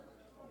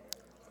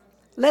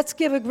Let's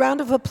give a round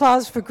of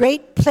applause for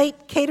Great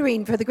Plate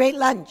Catering for the great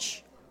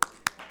lunch.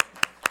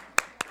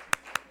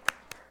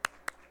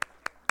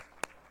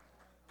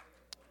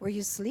 Were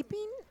you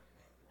sleeping?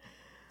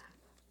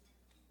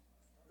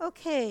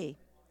 Okay,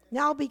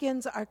 now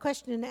begins our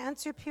question and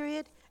answer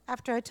period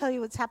after I tell you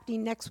what's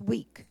happening next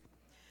week.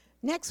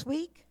 Next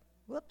week,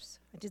 whoops,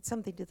 I did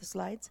something to the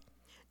slides.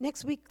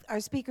 Next week, our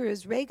speaker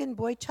is Reagan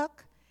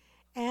Boychuk,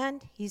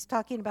 and he's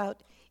talking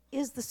about,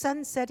 is the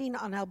sun setting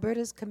on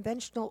Alberta's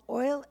conventional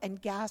oil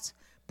and gas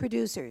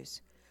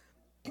producers?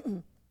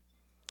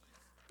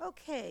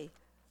 Okay,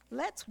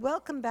 let's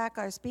welcome back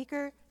our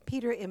speaker,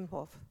 Peter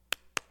Imhoff.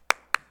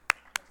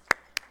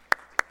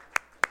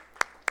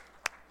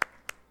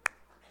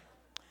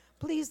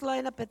 Please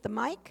line up at the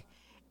mic,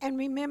 and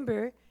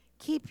remember,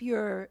 keep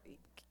your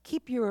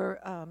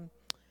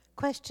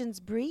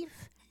questions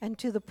brief and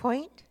to the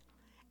point.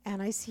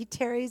 And I see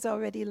Terry's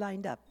already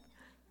lined up.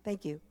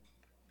 Thank you.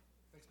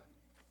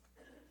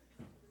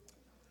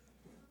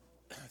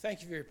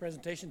 Thank you for your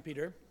presentation,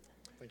 Peter.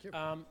 Thank you.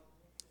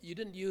 You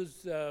didn't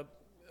use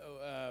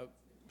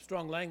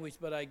strong language,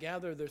 but I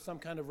gather there's some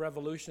kind of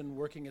revolution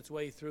working its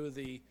way through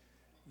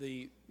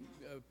the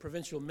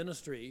provincial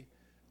ministry.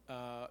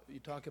 You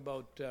talk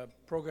about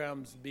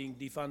programs being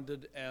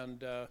defunded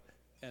and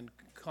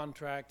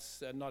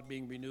contracts not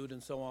being renewed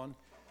and so on,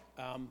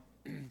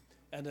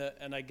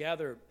 and I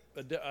gather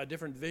a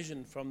different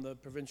vision from the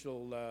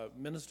provincial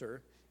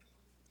minister.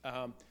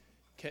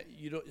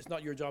 It's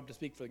not your job to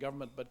speak for the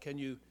government, but can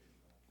you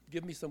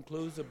give me some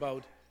clues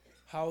about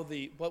how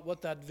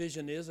what that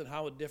vision is and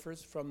how it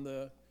differs from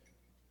the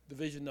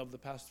vision of the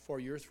past 4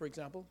 years, for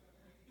example?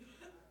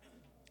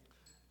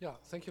 Yeah,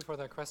 thank you for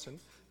that question.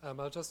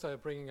 I'll just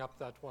bringing up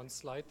that one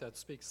slide that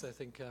speaks, I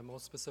think,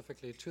 most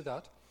specifically to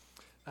that.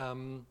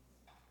 Can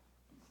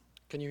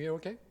you hear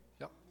okay?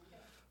 Yeah.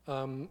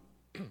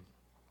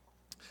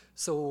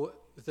 So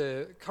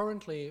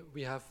currently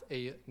we have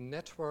a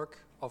network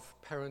of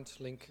parent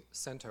link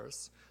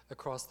centers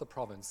across the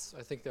province.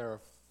 I think there are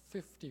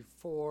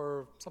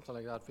 54, something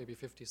like that, maybe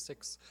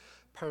 56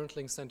 parent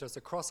link centers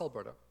across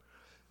Alberta.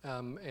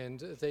 And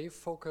they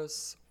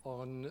focus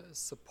on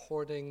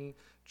supporting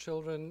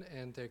children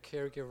and their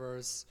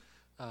caregivers,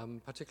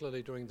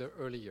 particularly during the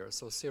early years,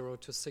 so 0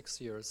 to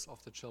 6 years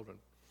of the children.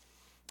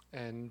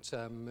 And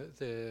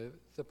the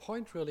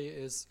point really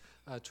is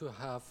to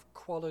have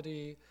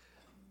quality,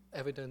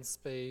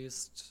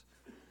 evidence-based,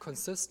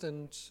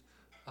 consistent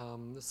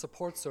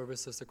support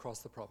services across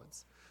the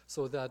province.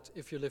 So that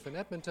if you live in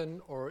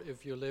Edmonton or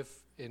if you live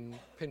in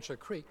Pincher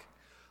Creek,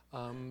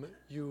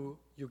 you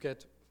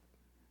get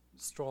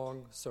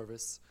strong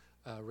service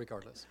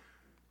regardless.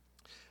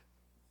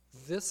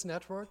 This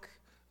network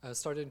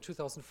started in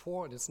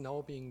 2004 and is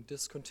now being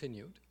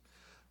discontinued.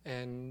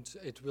 And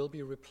it will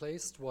be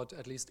replaced,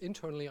 at least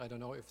internally, I don't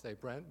know if they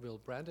will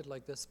brand it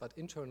like this, but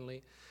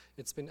internally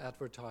it's been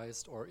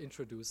advertised or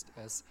introduced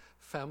as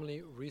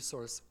family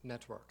resource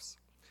networks.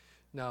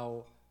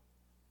 Now,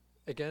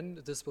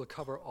 again, this will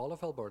cover all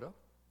of Alberta,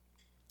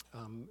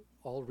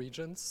 all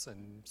regions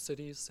and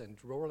cities and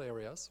rural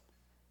areas.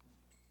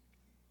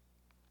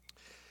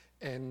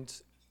 And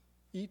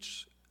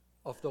each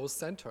of those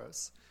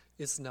centers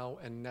is now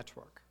a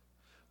network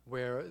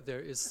where there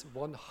is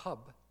one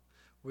hub,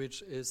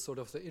 which is sort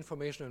of the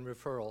information and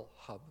referral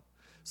hub.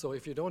 So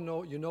if you don't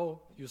know,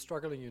 you're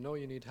struggling,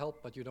 you need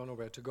help, but you don't know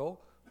where to go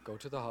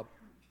to the hub.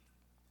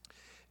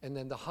 And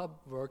then the hub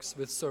works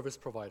with service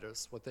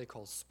providers, what they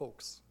call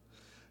spokes.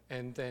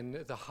 And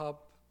then the hub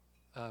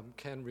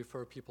can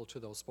refer people to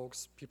those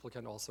spokes. People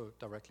can also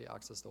directly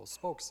access those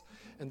spokes.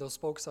 And those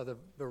spokes are the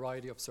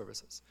variety of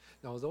services.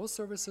 Now, those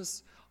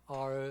services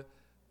are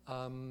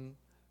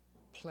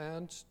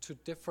planned to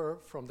differ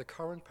from the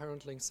current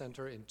Parent Link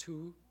Center in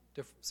two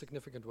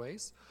significant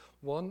ways.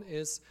 One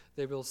is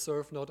they will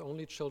serve not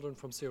only children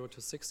from 0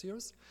 to 6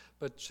 years,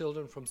 but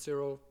children from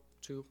 0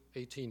 to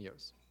 18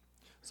 years.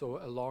 So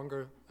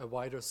a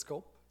wider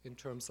scope in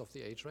terms of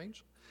the age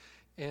range.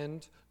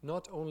 And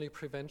not only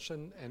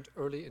prevention and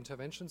early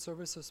intervention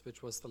services,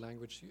 which was the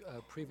language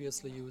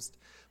previously used,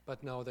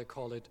 but now they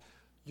call it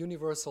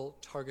universal,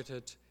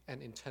 targeted,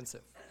 and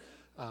intensive.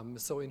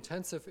 So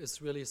intensive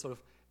is really sort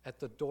of at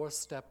the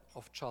doorstep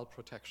of child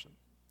protection.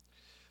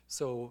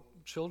 So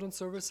Children's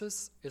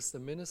Services is the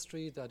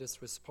ministry that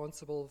is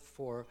responsible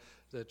for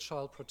the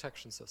child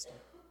protection system.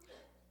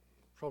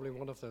 Probably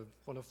one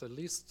of the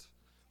least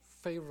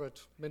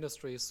favorite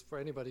ministries for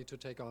anybody to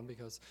take on,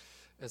 because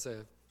as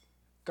a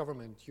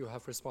government you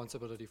have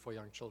responsibility for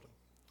young children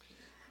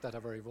that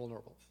are very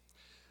vulnerable.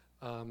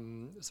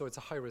 So it's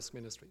a high-risk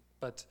ministry.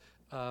 But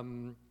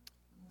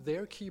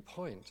their key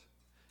point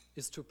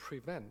is to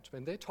prevent.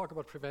 When they talk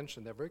about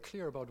prevention, they're very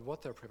clear about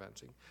what they're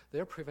preventing.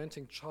 They're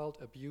preventing child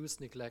abuse,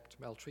 neglect,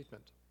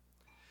 maltreatment.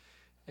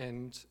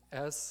 And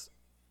as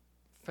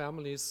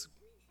families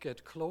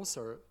get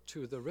closer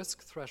to the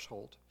risk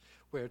threshold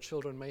where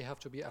children may have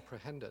to be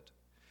apprehended,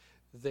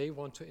 they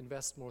want to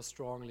invest more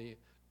strongly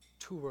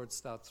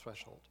towards that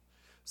threshold.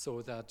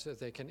 so that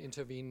they can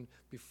intervene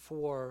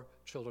before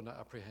children are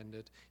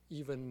apprehended,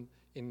 even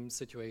in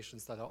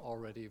situations that are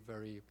already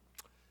very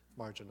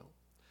marginal.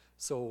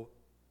 So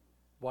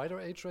wider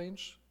age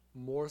range,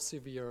 more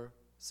severe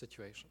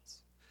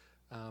situations.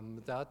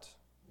 That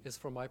is,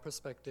 from my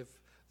perspective,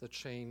 the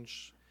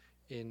change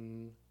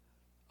in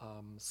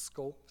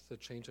scope, the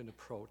change in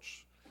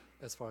approach,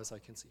 as far as I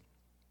can see.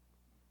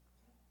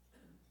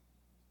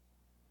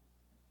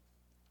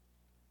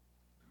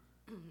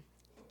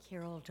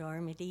 Carol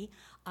Darmody.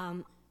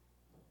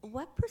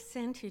 What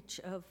percentage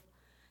of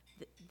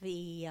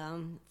the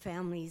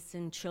families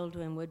and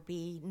children would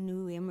be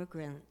new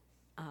immigrant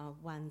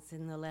ones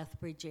in the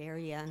Lethbridge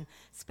area, and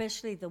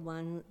especially the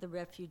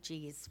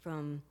refugees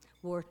from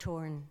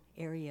war-torn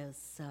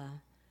areas?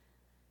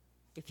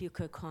 If you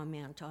could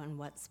comment on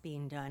what's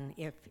being done,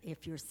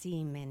 if you're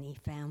seeing many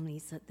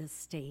families at this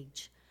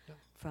stage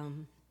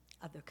from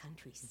other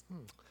countries.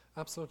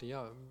 Absolutely,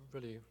 yeah,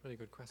 really, really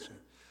good question.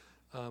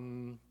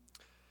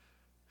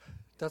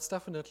 That's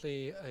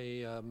definitely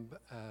a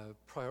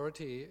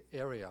priority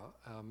area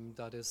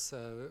that is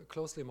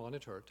closely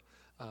monitored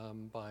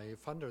by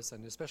funders,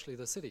 and especially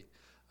the city,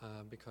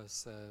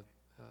 because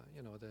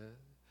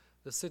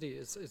the city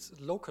is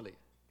locally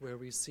where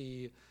we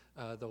see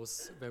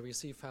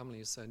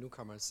families,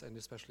 newcomers, and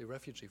especially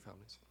refugee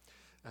families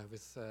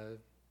with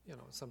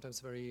sometimes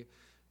very,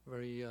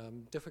 very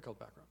difficult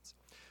backgrounds.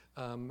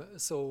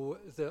 So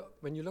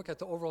when you look at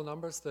the overall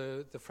numbers,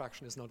 the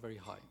fraction is not very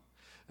high.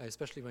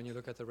 Especially when you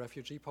look at the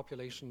refugee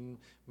population,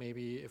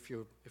 maybe if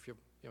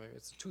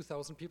it's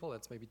 2,000 people,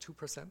 that's maybe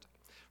 2%,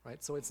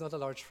 right? So it's not a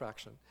large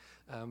fraction.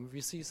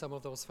 We see some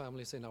of those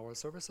families in our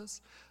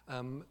services,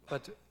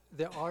 but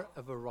there are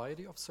a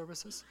variety of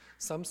services.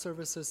 Some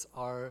services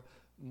are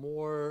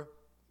more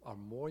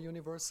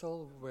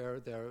universal,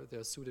 where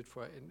they're suited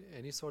for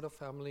any sort of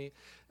family.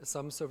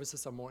 Some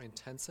services are more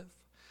intensive,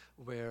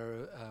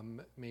 where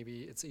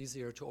maybe it's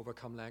easier to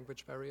overcome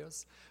language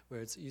barriers, where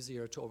it's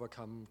easier to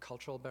overcome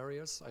cultural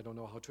barriers. I don't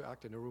know how to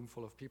act in a room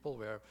full of people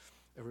where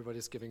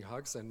everybody's giving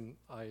hugs and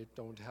I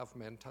don't have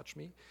men touch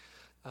me,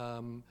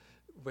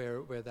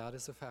 where that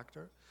is a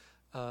factor.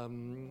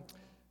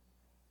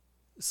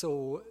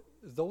 So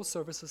those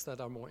services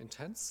that are more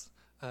intense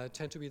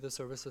tend to be the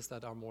services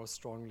that are more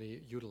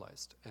strongly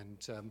utilized.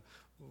 And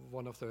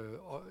one of the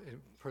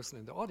person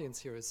in the audience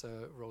here is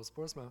Rose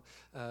Boersma,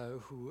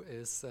 who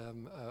is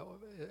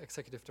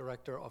executive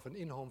director of an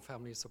in-home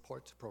family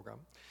support program.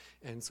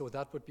 And so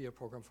that would be a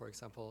program, for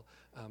example,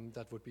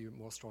 that would be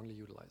more strongly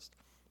utilized.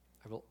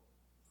 I will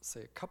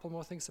say a couple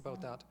more things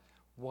about that.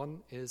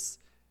 One is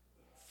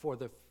for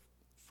the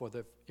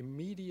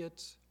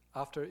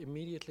after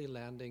immediately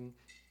landing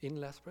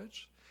in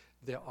Lethbridge,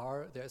 there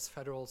is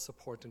federal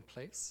support in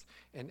place,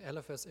 and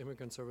LFS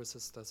Immigrant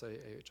Services does a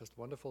just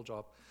wonderful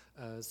job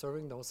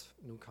serving those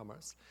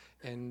newcomers.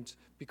 And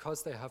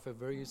because they have a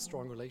very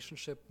strong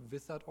relationship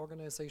with that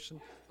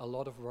organization, a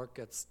lot of work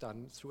gets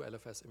done through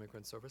LFS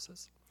Immigrant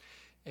Services.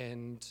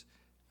 And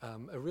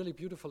a really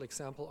beautiful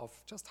example of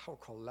just how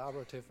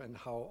collaborative and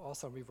how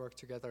awesome we work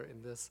together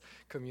in this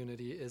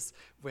community is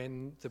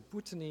when the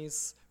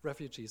Bhutanese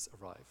refugees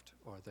arrived,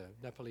 or the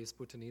Nepalese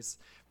Bhutanese.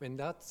 When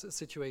that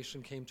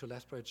situation came to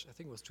Lethbridge, I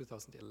think it was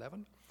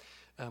 2011,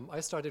 I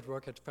started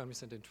work at Family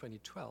Center in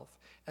 2012.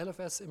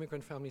 LFS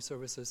Immigrant Family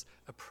Services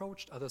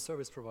approached other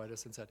service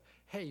providers and said,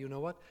 hey, you know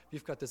what?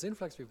 We've got this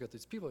influx, we've got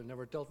these people who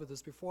never dealt with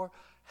this before,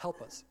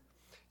 help us.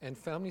 And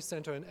Family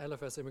Center and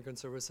LFS Immigrant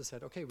Services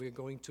said, okay, we're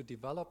going to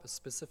develop a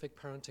specific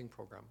parenting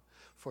program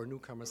for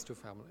newcomers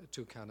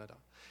to Canada.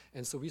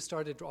 And so we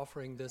started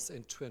offering this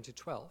in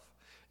 2012,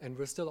 and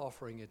we're still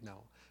offering it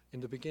now. In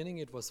the beginning,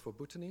 it was for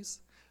Bhutanese.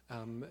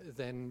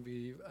 Then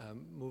we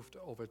moved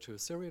over to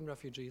Syrian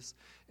refugees.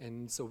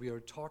 And so we are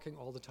talking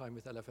all the time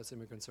with LFS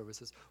Immigrant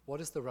Services,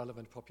 what is the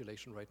relevant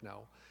population right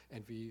now?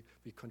 And we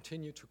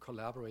continue to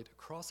collaborate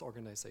across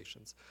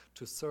organizations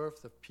to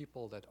serve the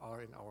people that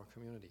are in our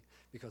community,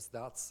 because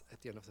that's, at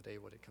the end of the day,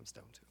 what it comes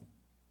down to.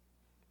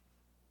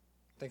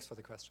 Thanks for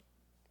the question.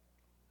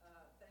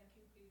 Thank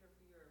you, Peter,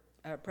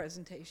 for your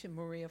presentation.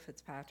 Maria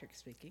Fitzpatrick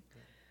speaking.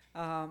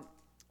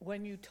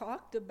 When you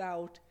talked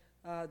about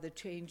the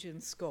change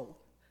in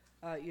scope,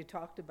 you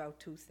talked about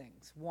two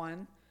things.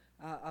 One,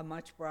 a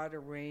much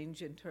broader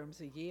range in terms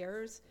of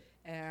years,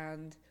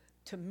 and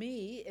to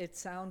me, it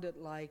sounded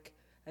like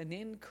an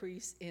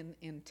increase in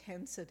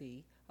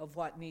intensity of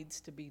what needs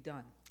to be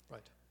done.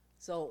 Right.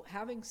 So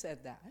having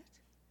said that,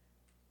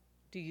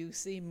 do you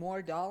see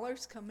more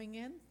dollars coming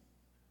in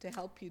to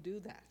help you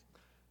do that?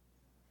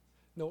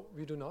 No,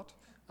 we do not.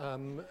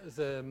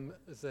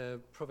 The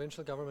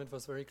provincial government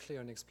was very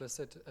clear and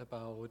explicit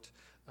about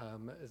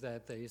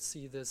that they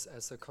see this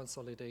as a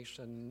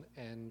consolidation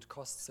and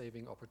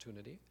cost-saving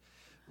opportunity,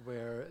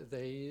 where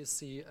they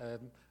see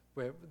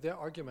where the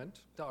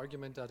argument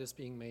that is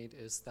being made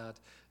is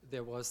that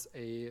there was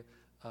a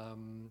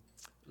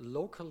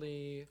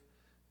locally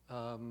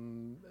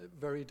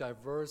very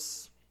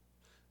diverse,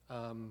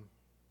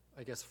 I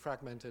I guess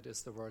fragmented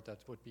is the word that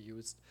would be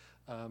used,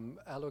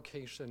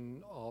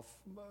 allocation of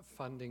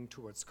funding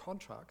towards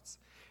contracts,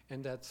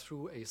 and that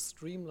through a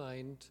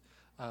streamlined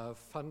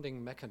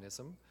funding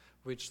mechanism,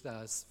 which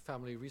the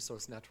Family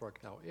Resource Network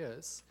now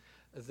is,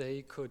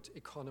 they could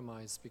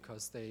economize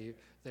because they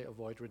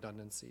avoid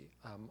redundancy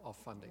of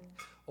funding.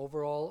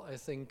 Overall, I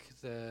think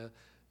the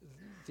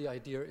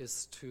idea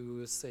is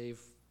to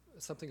save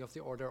something of the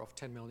order of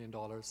 $10 million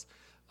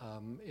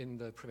in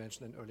the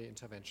prevention and early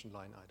intervention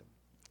line item.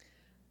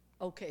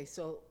 Okay,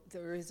 so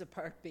there is a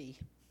part B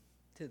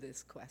to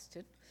this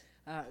question.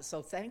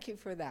 So thank you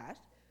for that.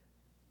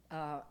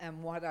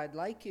 And what I'd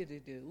like you to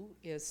do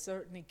is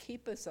certainly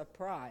keep us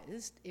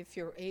apprised if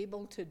you're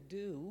able to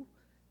do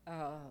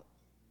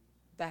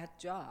that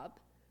job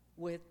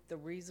with the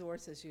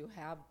resources you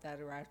have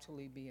that are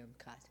actually being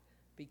cut.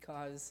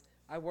 Because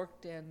I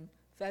worked in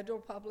federal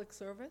public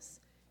service,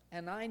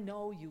 and I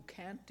know you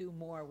can't do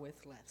more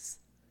with less.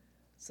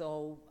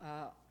 So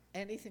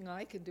anything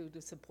I can do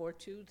to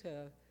support you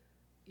to,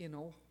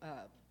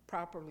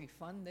 properly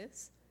fund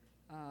this,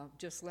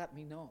 just let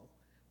me know.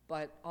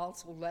 But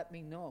also let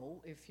me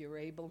know if you're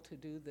able to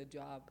do the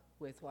job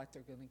with what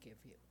they're going to give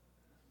you.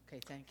 Okay,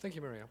 thank you. Thank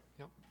you, Maria.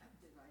 Yep.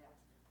 Did I ask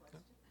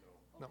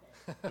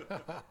a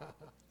question? No.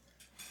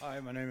 Hi,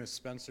 my name is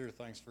Spencer.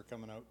 Thanks for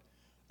coming out.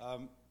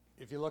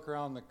 If you look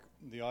around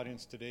the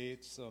audience today,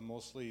 it's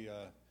mostly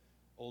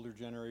older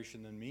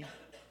generation than me,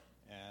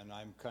 and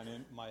I'm kind of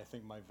I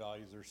think my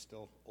values are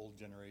still old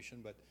generation.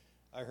 But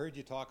I heard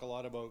you talk a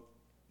lot about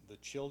the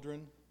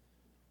children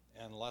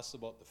and less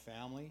about the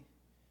family.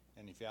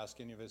 And if you ask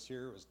any of us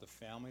here, it was the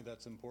family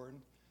that's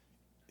important.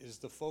 Is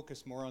the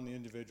focus more on the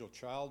individual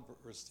child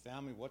versus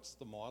family? What's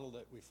the model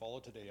that we follow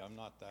today? I'm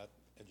not that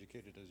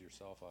educated as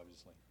yourself,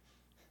 obviously.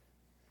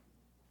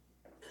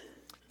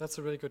 That's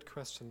a really good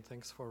question.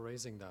 Thanks for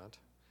raising that.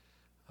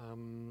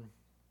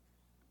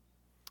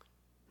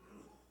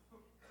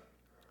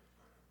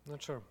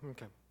 Not sure.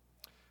 Okay.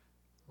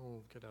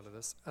 We'll get out of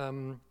this.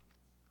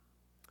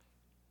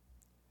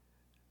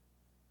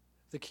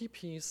 The key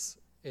piece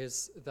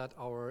is that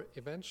our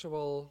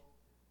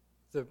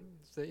the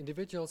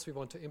individuals we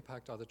want to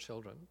impact are the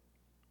children.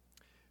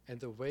 And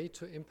the way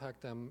to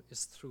impact them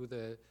is through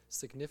the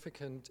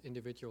significant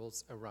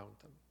individuals around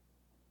them.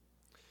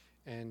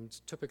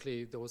 And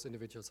typically those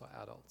individuals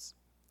are adults.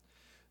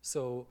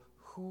 So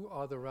who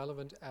are the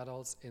relevant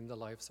adults in the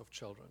lives of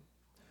children?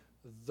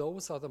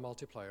 Those are the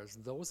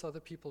multipliers. Those are the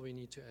people we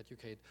need to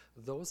educate.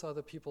 Those are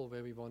the people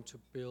where we want to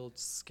build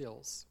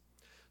skills.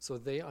 So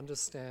they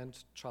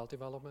understand child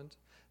development.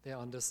 They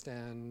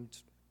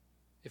understand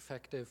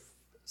effective,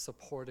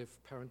 supportive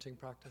parenting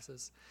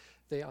practices.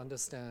 They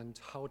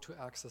understand how to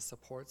access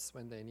supports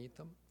when they need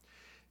them.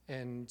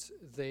 And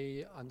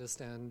they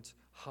understand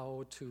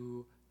how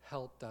to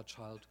help that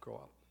child grow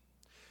up.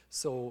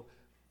 So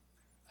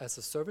as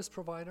a service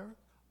provider,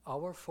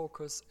 our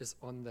focus is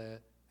on the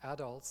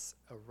adults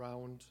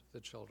around the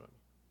children,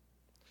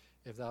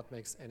 if that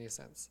makes any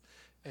sense.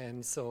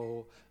 And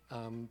so,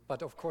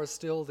 but of course,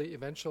 still the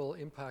eventual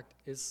impact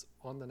is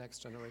on the next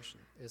generation,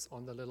 is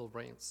on the little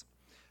brains.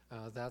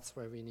 That's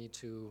where we need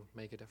to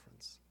make a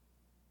difference.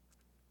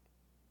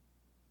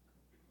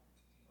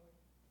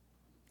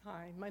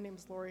 Hi, my name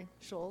is Lori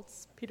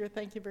Schultz. Peter,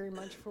 thank you very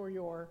much for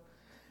your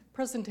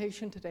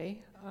presentation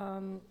today.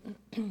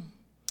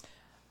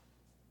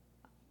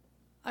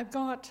 I've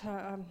got,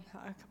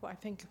 I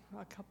think,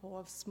 a couple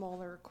of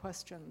smaller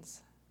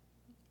questions.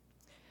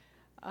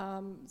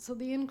 So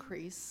the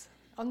increase,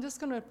 I'm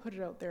just going to put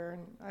it out there,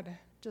 and I'd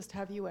just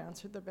have you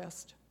answer the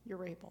best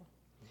you're able.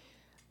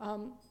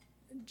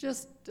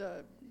 Just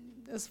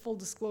as full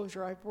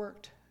disclosure, I've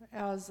worked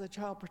as a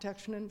child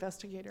protection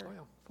investigator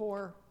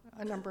for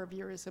a number of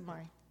years in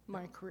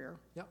my career.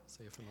 Yeah,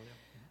 so you're familiar.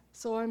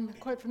 So I'm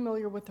quite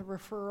familiar with the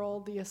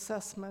referral, the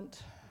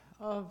assessment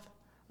of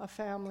a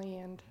family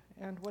and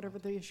whatever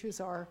the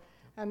issues are,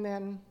 and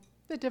then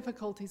the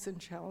difficulties and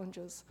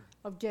challenges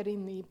of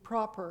getting the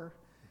proper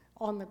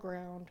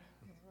on-the-ground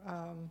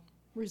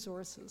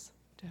resources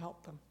to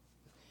help them.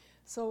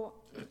 So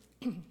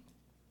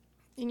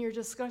in your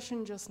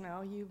discussion just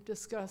now, you've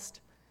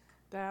discussed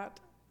that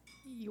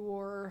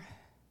your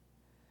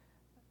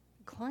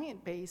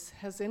client base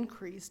has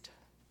increased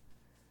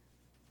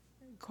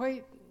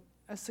quite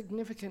a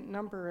significant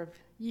number of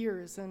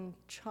years in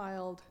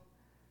child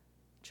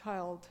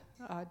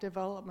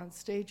development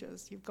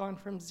stages. You've gone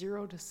from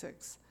 0 to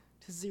 6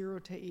 to 0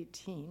 to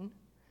 18.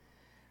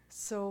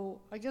 So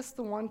I guess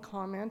the one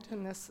comment,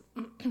 and this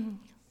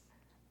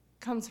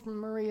comes from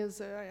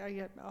Maria's, I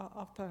get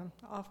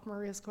off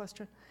Maria's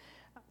question.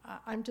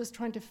 I'm just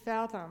trying to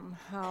fathom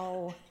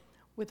how,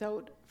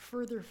 without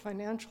further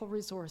financial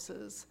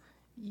resources,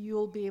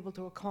 you'll be able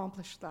to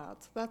accomplish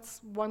that. So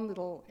that's one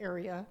little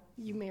area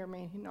you may or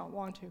may not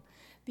want to.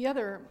 The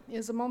other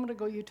is, a moment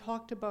ago you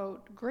talked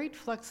about great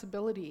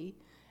flexibility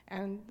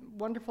and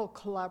wonderful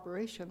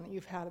collaboration that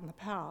you've had in the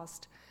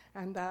past,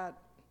 and that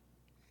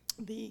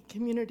the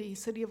community,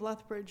 City of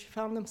Lethbridge,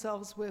 found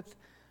themselves with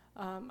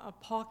a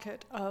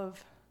pocket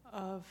of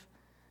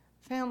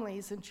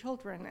families and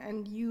children,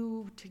 and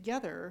you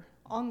together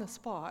on the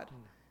spot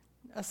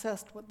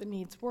assessed what the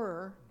needs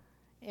were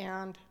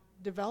and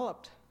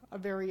developed a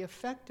very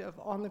effective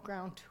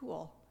on-the-ground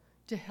tool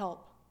to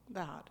help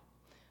that.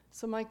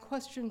 So my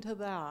question to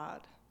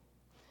that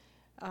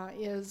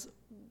is,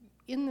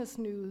 in this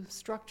new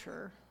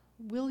structure,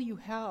 will you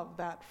have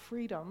that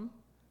freedom,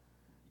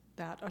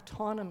 that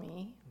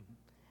autonomy,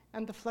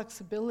 and the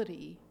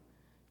flexibility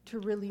to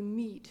really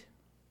meet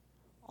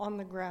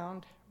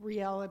on-the-ground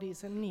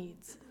realities and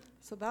needs?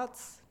 So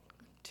that's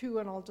 2,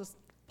 and I'll just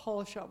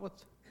polish up with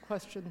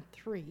question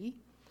 3.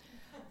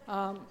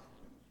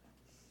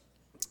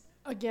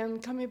 Again,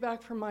 coming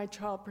back from my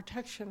child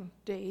protection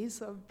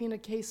days of being a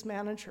case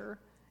manager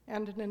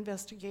and an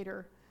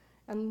investigator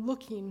and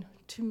looking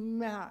to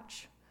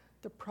match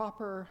the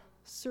proper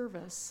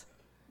service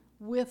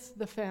with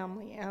the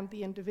family and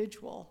the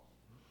individual,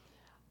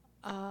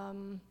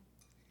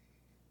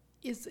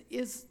 is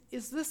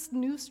this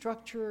new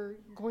structure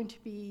going to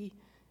be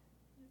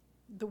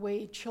the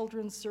way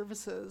children's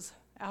services,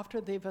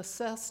 after they've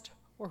assessed,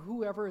 or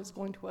whoever is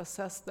going to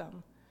assess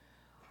them,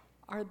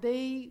 are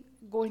they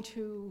going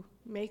to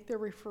make their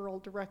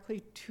referral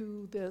directly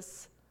to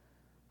this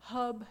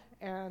hub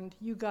and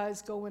you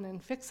guys go in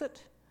and fix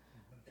it?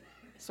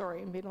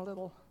 Sorry, I'm being a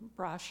little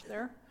brash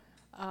there.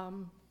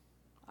 I'm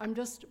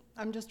just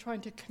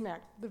trying to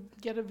connect,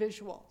 get a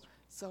visual.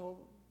 So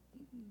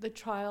the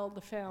child,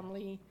 the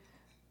family,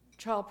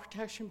 child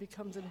protection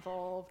becomes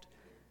involved.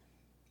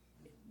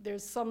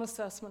 There's some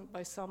assessment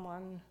by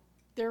someone.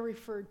 They're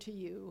referred to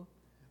you,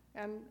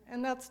 and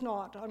that's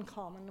not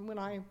uncommon.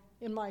 And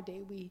in my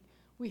day,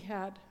 we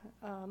had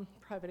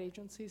private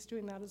agencies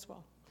doing that as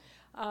well.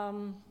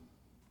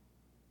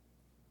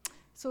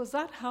 So is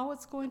that how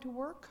it's going to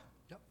work?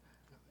 Yep.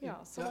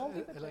 Yeah, so I'll leave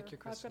it I there. like your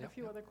question. I've got a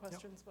few other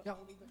questions, but Yeah.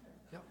 I'll leave it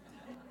there.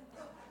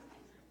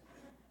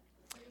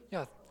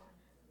 Yeah.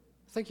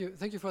 Thank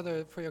you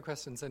for your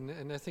questions,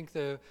 and I think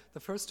the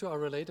first 2 are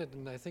related,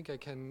 and I think I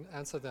can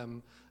answer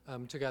them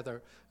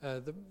together.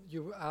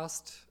 You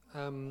asked,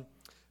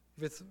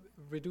 with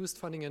reduced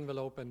funding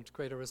envelope and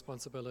greater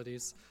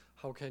responsibilities,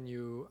 how can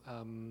you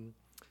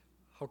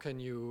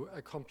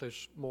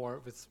accomplish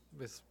more with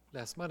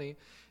less money,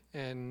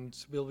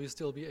 and will we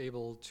still be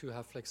able to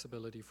have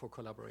flexibility for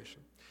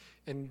collaboration?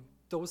 And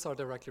those are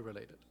directly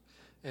related,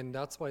 and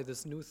that's why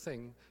this new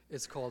thing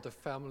is called a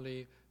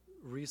Family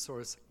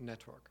Resource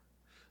Network.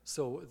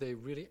 So they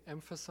really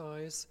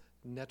emphasize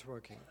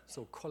networking,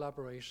 so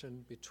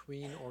collaboration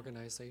between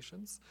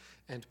organizations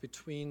and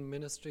between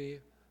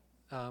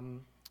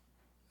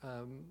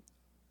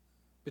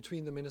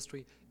between the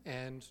ministry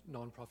and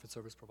nonprofit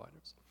service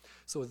providers.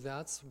 So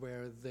that's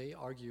where they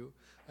argue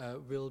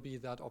will be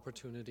that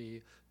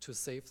opportunity to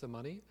save the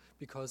money,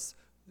 because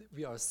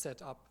we are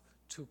set up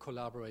to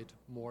collaborate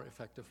more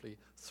effectively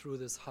through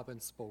this hub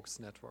and spokes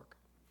network.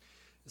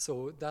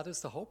 So that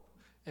is the hope,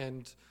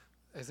 and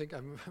I think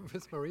I'm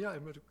with Maria.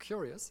 I'm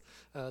curious.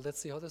 Let's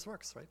see how this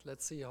works, right?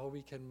 Let's see how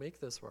we can make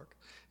this work,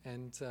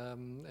 and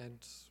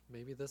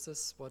maybe this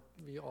is what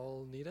we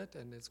all needed,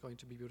 and it's going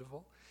to be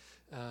beautiful.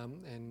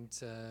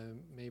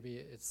 Maybe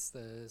it's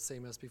the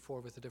same as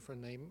before with a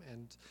different name,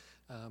 and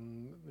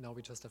now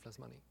we just have less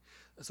money.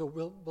 So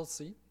we'll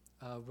see.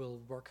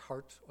 We'll work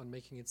hard on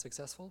making it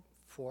successful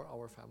for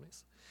our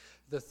families.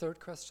 The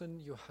third question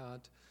you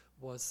had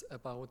was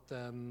about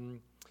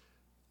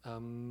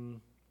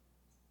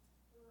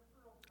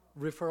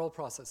referral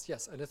process,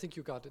 yes, and I think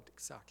you got it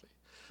exactly.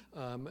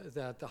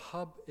 That the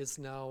hub is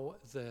now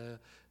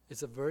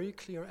is a very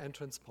clear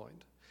entrance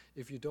point.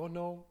 If you don't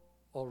know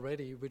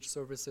already which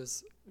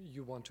services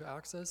you want to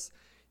access,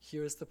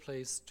 here's the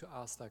place to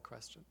ask that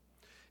question.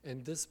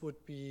 And this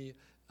would be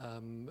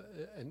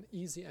an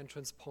easy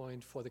entrance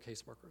point for the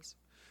caseworkers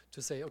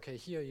to say, okay,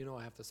 here,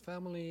 I have this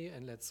family,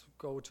 and let's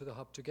go to the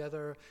hub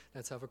together.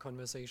 Let's have a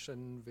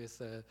conversation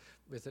with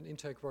an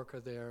intake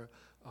worker there,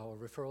 our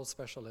referral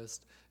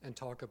specialist, and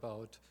talk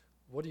about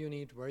what do you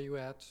need, where are you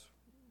at,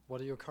 what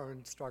are your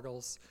current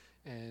struggles,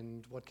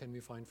 and what can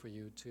we find for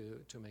you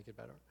to make it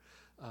better.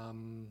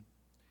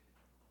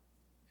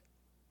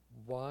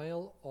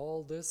 While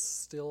all this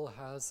still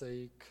has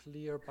a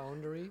clear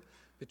boundary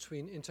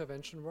between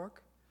intervention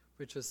work,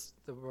 which is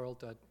the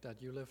world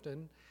that you lived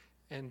in,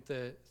 and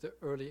the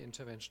early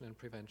intervention and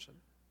prevention.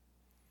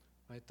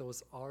 Right?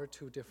 Those are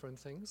 2 different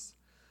things.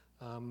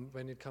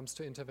 When it comes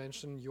to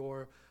intervention,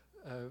 your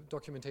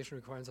documentation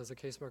requirements as a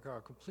caseworker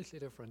are completely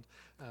different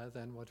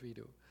than what we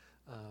do,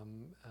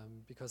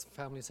 because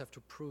families have to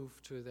prove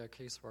to their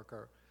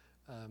caseworker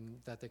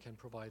that they can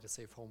provide a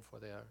safe home for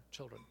their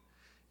children.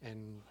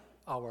 And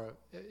our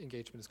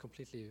engagement is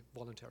completely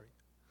voluntary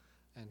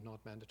and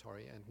not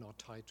mandatory and not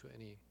tied to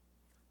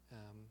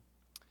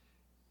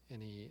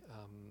any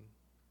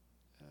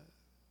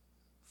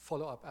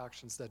follow-up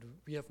actions that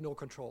we have no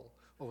control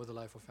over the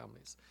life of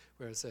families,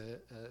 whereas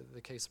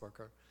the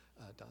caseworker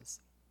does.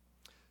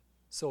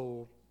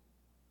 So,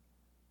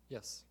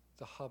 yes,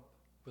 the hub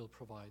will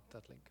provide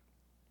that link.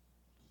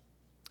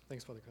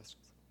 Thanks for the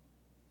questions.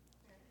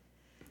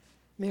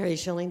 Mary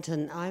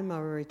Shillington, I'm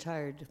a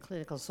retired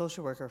clinical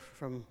social worker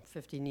from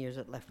 15 years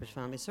at Lethbridge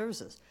Family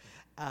Services.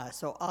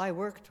 So I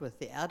worked with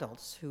the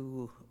adults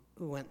who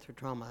went through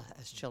trauma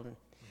as children.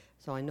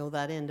 So I know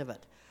that end of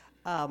it.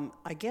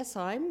 I guess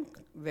I'm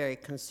very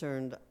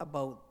concerned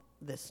about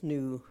this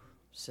new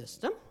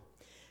system,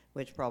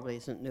 which probably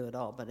isn't new at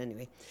all, but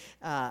anyway.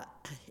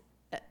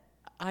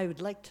 I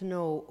would like to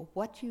know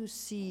what you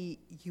see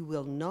you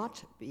will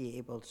not be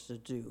able to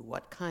do,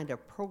 what kind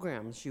of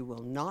programs you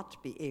will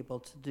not be able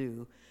to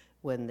do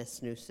when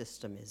this new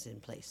system is in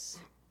place.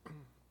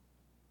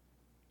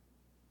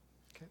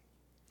 Okay,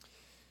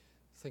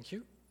 thank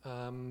you.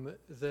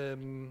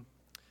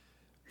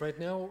 Right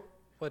now,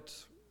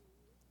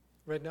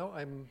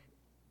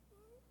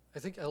 I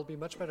think I'll be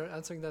much better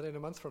answering that in a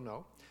month from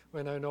now,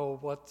 when I know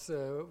what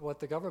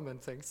the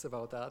government thinks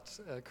about that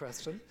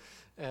question,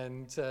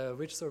 and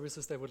which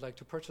services they would like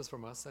to purchase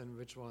from us, and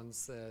which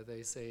ones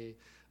they say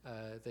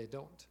they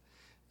don't,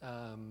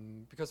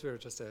 because we're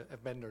just a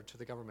vendor to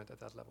the government at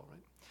that level,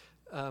 right?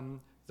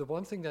 The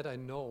one thing that I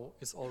know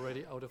is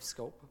already out of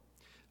scope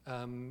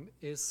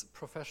is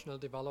professional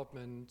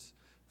development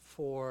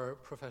for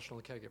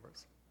professional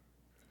caregivers.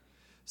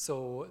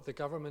 So the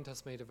government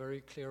has made a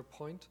very clear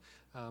point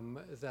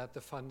that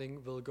the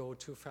funding will go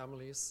to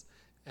families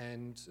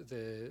and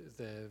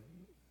the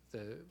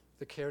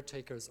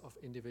caretakers of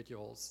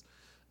individuals,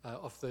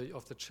 of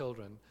the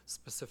children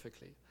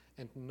specifically,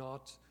 and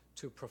not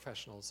to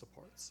professional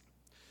supports.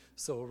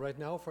 So right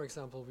now, for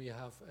example, we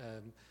have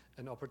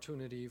an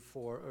opportunity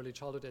for early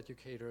childhood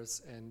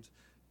educators and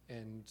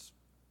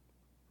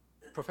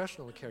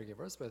professional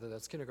caregivers, whether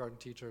that's kindergarten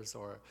teachers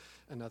or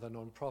another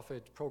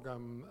nonprofit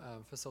program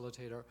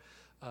facilitator,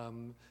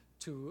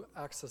 to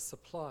access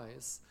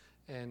supplies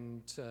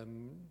and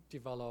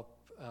develop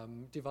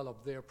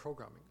their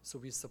programming. So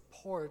we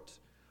support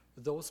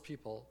those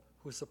people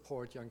who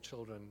support young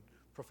children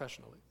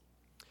professionally.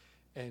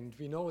 And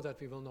we know that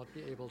we will not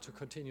be able to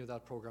continue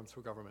that program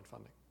through government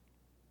funding.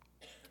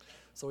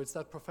 So it's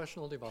that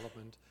professional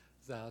development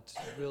that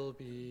will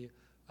be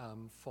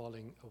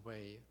falling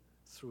away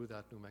through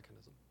that new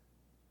mechanism.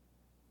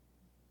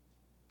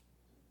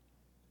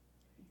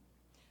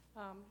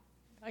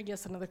 I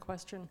guess another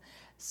question.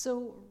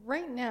 So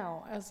right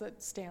now, as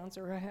it stands,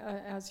 or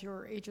as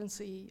your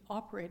agency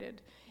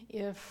operated,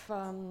 if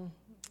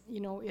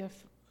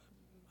if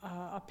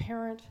a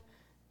parent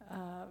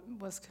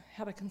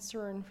had a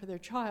concern for their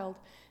child,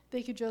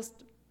 they could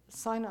just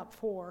sign up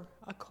for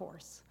a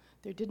course.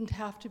 There didn't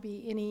have to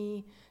be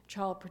any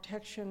child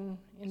protection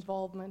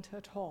involvement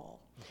at all.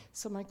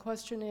 So my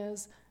question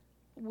is,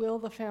 will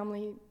the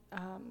Family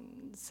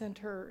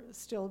Center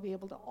still be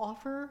able to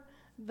offer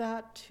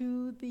that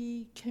to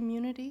the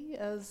community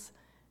as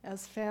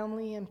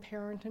family and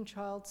parent and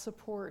child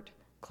support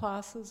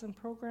classes and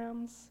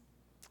programs?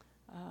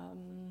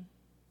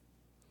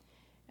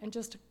 And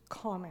just a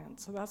comment,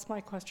 so that's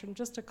my question,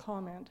 just a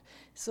comment.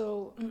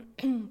 So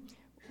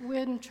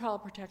when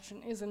child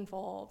protection is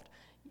involved,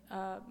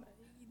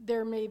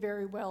 there may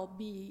very well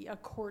be a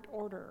court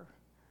order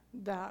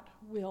that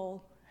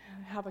will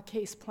have a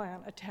case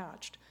plan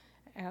attached,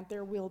 and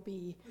there will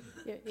be,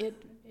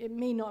 it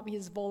may not be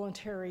as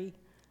voluntary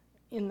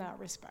in that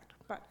respect,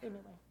 but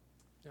anyway.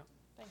 Yeah,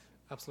 thank you.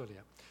 Absolutely,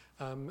 yeah.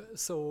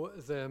 So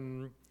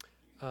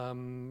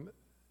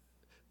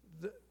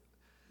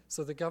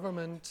the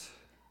government,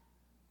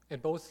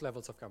 at both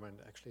levels of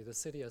government actually, the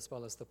city as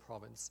well as the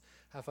province,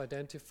 have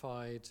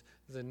identified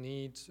the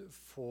need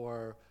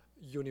for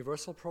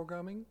universal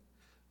programming,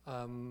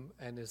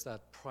 and is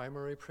that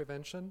primary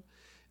prevention,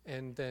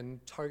 and then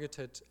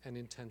targeted and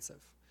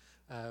intensive,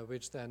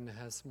 which then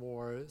has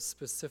more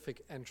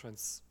specific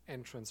entrance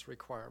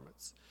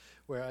requirements,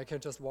 where I can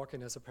just walk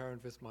in as a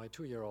parent with my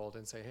 2-year-old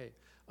and say, hey,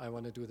 I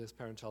want to do this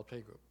parent-child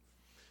playgroup,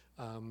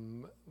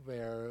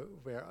 where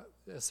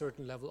a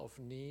certain level of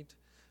need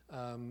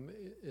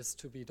is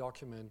to be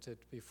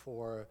documented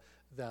before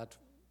that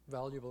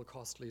valuable,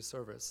 costly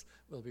service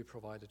will be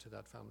provided to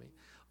that family.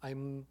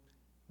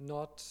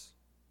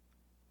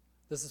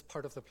 This is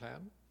part of the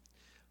plan.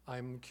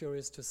 I'm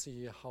curious to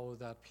see how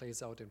that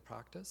plays out in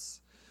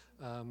practice.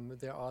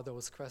 There are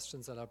those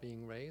questions that are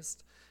being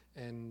raised,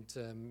 and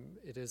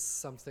it is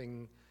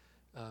something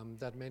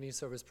that many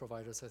service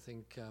providers, I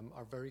think,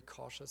 are very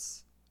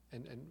cautious,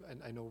 and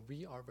I know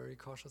we are very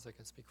cautious. I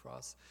can speak for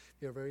us.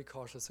 We are very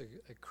cautious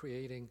at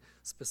creating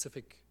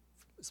specific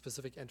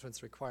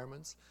entrance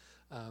requirements,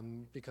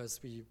 because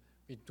we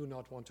do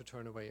not want to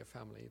turn away a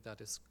family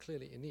that is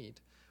clearly in need,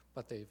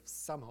 but they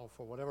somehow,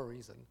 for whatever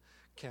reason,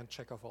 can't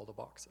check off all the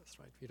boxes,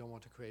 right? We don't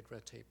want to create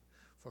red tape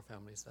for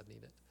families that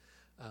need it.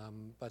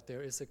 But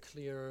there is a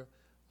clear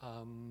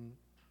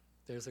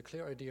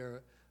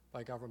idea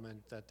by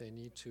government that they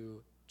need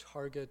to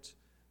target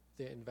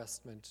their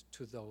investment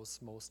to those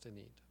most in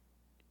need.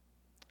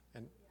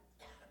 And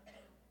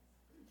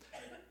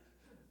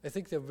I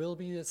think there will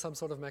be some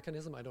sort of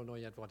mechanism. I don't know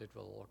yet what it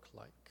will look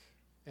like.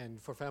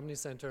 And for Family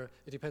Center,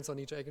 it depends on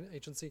each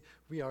agency.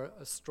 We are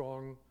a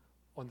strong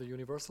on the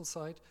universal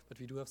side, but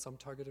we do have some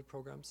targeted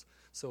programs.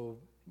 So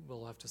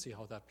we'll have to see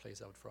how that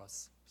plays out for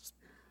us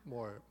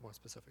more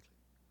specifically.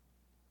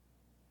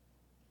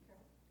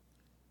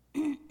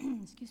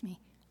 Excuse me.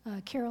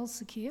 Carol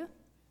Sakia.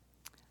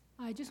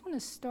 I just want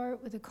to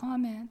start with a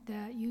comment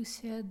that you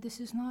said this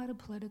is not a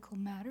political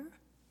matter.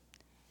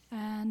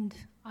 And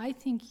I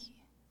think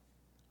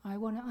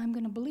I'm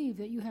going to believe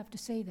that you have to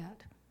say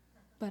that.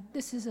 But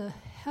this is a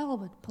hell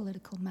of a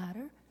political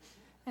matter.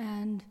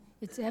 And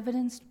it's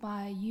evidenced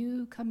by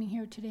you coming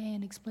here today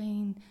and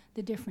explaining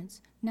the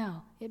difference.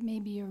 Now, it may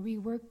be a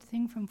reworked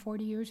thing from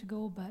 40 years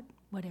ago, but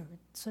whatever.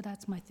 So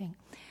that's my thing.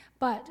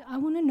 But I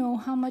want to know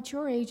how much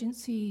your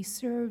agency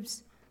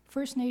serves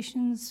First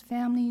Nations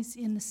families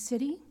in the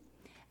city.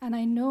 And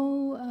I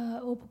know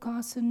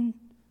Opossum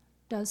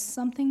does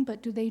something,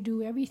 but do they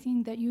do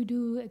everything that you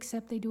do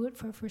except they do it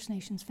for First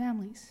Nations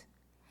families?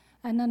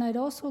 And then I'd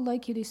also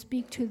like you to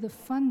speak to the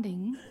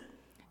funding,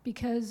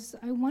 because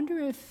I wonder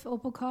if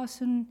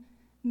Opossum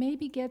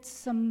maybe gets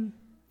some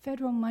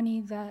federal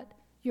money that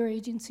your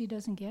agency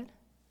doesn't get.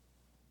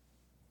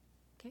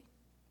 Okay?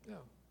 Yeah,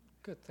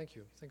 good, thank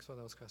you. Thanks for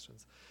those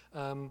questions.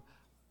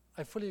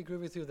 I fully agree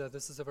with you that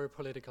this is a very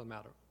political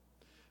matter,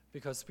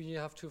 because we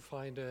have to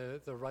find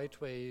the right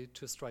way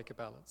to strike a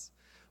balance.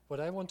 What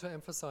I want to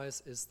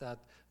emphasize is that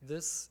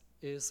this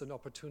is an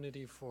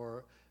opportunity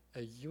for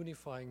a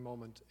unifying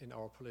moment in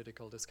our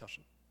political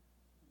discussion.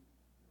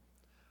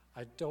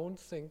 I don't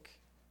think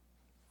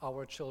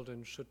our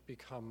children should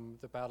become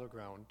the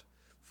battleground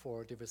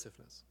for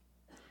divisiveness.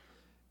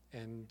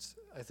 And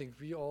I think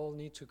we all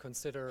need to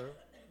consider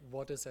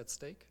what is at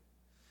stake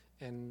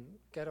and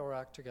get our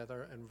act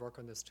together and work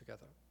on this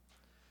together.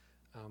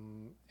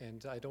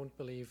 And I don't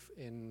believe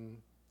in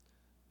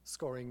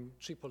scoring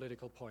cheap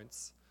political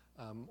points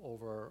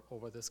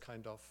over this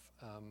kind of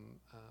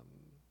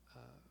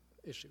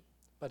issue.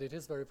 But it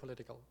is very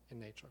political in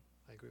nature.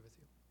 I agree with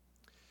you.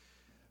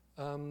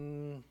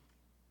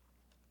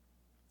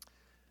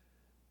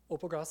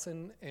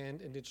 Opossum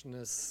and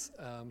Indigenous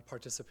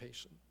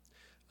participation.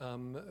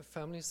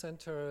 Family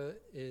Center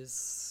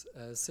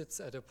sits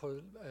at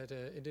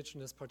an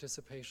Indigenous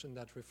participation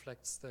that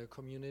reflects the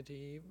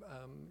community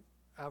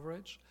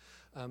average.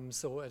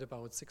 So at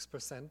about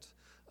 6%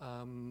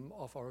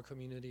 of our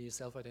community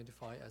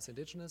self-identify as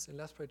Indigenous in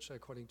Lethbridge,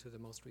 according to the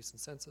most recent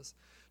census,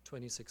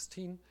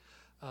 2016.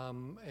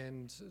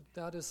 And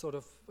that is sort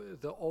of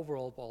the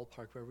overall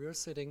ballpark where we're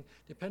sitting.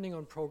 Depending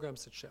on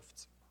programs, it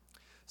shifts.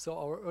 So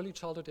our early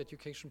childhood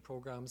education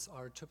programs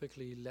are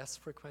typically less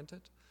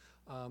frequented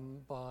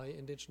by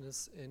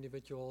Indigenous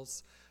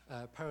individuals,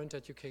 parent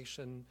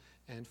education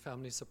and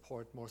family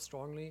support more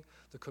strongly.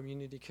 The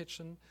community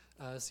kitchen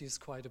sees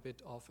quite a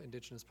bit of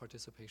Indigenous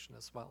participation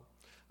as well,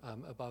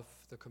 above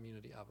the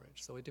community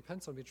average. So it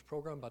depends on which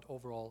program, but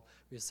overall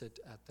we sit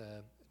at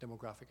the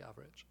demographic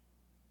average.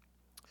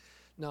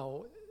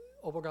 Now,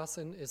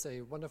 Opossum is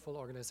a wonderful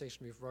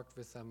organization. We've worked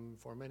with them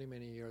for many,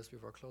 many years. We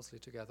work closely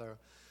together.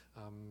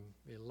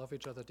 We love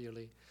each other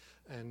dearly.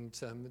 And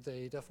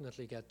they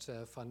definitely get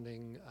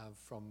funding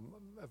from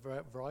a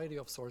variety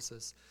of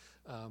sources,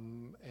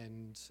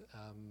 and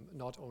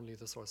not only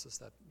the sources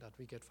that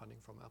we get funding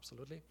from,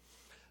 absolutely.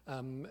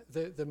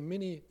 The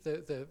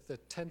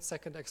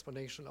 10-second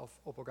explanation of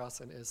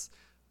Opossum is,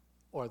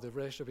 or the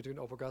relationship between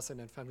Opossum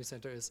and Family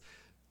Center is,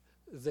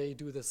 they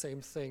do the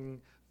same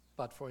thing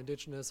but for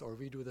Indigenous, or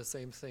we do the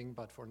same thing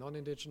but for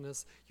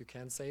non-Indigenous. You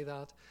can say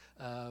that,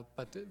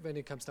 but when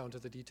it comes down to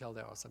the detail,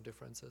 there are some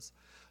differences.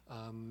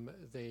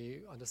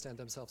 They understand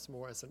themselves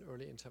more as an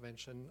early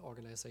intervention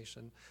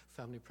organization.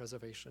 Family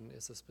preservation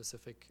is a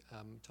specific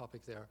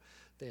topic there.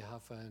 They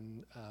have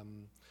an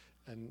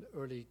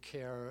early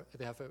care,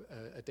 they have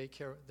a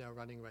daycare they're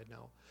running right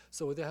now.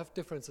 So they have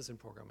differences in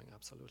programming,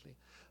 absolutely.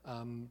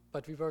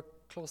 But we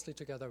work closely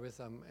together with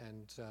them,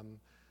 and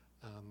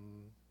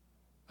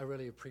I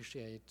really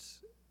appreciate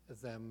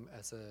them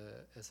as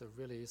a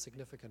really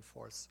significant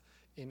force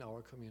in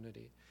our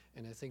community,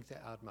 and I think they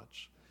add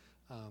much.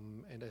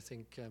 And I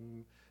think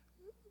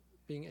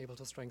being able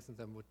to strengthen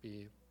them would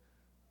be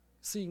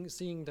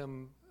seeing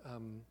them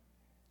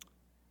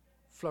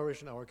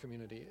flourish in our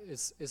community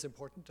is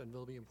important and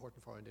will be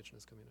important for our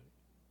Indigenous community.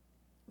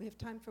 We have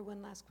time for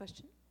one last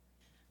question.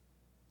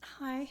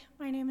 Hi,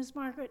 my name is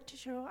Margaret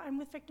Tashiro. I'm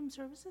with Victim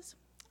Services.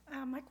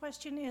 My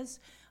question is,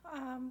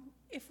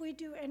 if we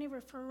do any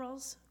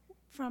referrals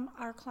from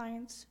our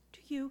clients to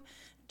you,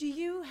 do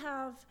you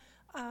have,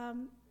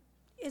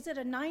 is it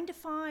a 9 to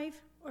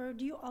 5, or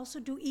do you also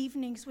do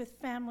evenings with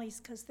families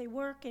because they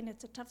work and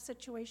it's a tough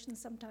situation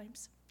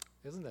sometimes?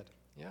 Isn't it?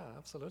 Yeah,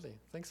 absolutely.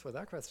 Thanks for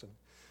that question.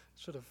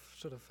 Should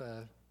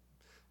have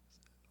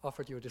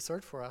offered you a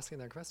dessert for asking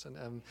that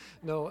question.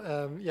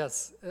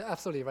 Yes,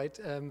 absolutely right.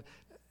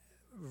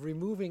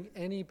 Removing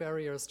any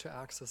barriers to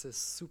access is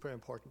super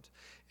important,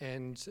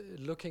 and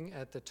looking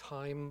at the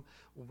time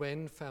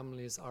when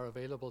families are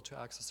available to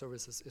access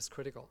services is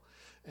critical.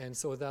 And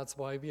so that's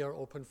why we are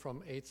open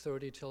from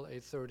 8:30 till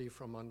 8:30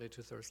 from Monday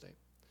to Thursday.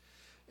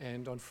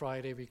 And on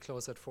Friday we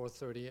close at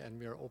 4:30, and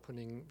we are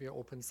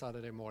open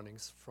Saturday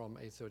mornings from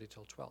 8:30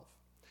 till 12.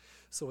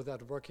 So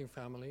that working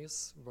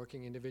families,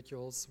 working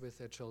individuals with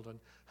their children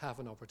have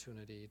an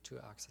opportunity to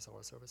access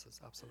our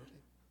services,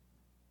 absolutely.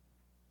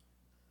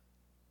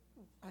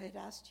 I had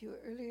asked you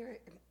earlier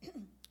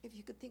if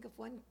you could think of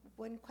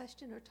one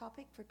question or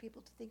topic for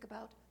people to think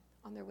about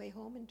on their way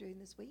home and during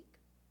this week.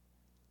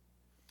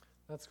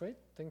 That's great,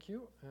 thank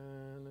you.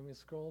 Let me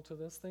scroll to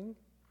this thing.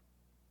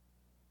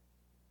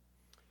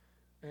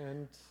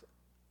 And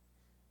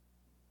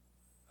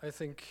I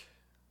think,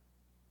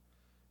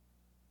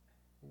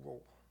 whoa.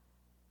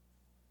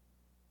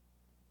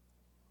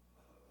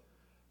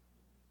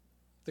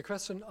 The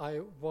question I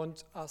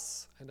want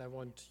us and I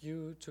want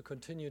you to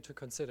continue to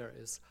consider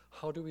is,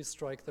 how do we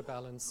strike the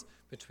balance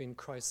between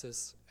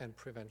crisis and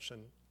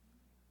prevention?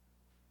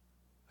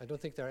 I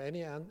don't think there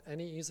are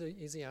any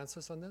easy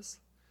answers on this,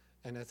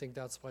 and I think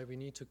that's why we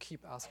need to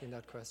keep asking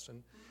that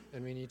question,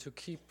 and we need to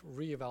keep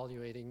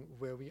reevaluating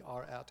where we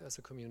are at as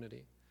a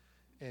community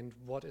and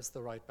what is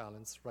the right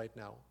balance right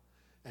now,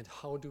 and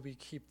how do we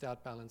keep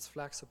that balance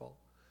flexible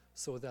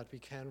so that we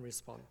can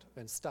respond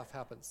when stuff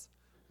happens,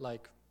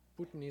 like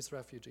Bhutanese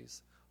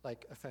refugees,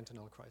 like a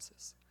fentanyl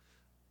crisis.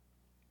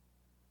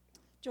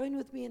 Join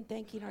with me in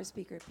thanking our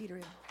speaker, Peter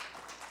Im.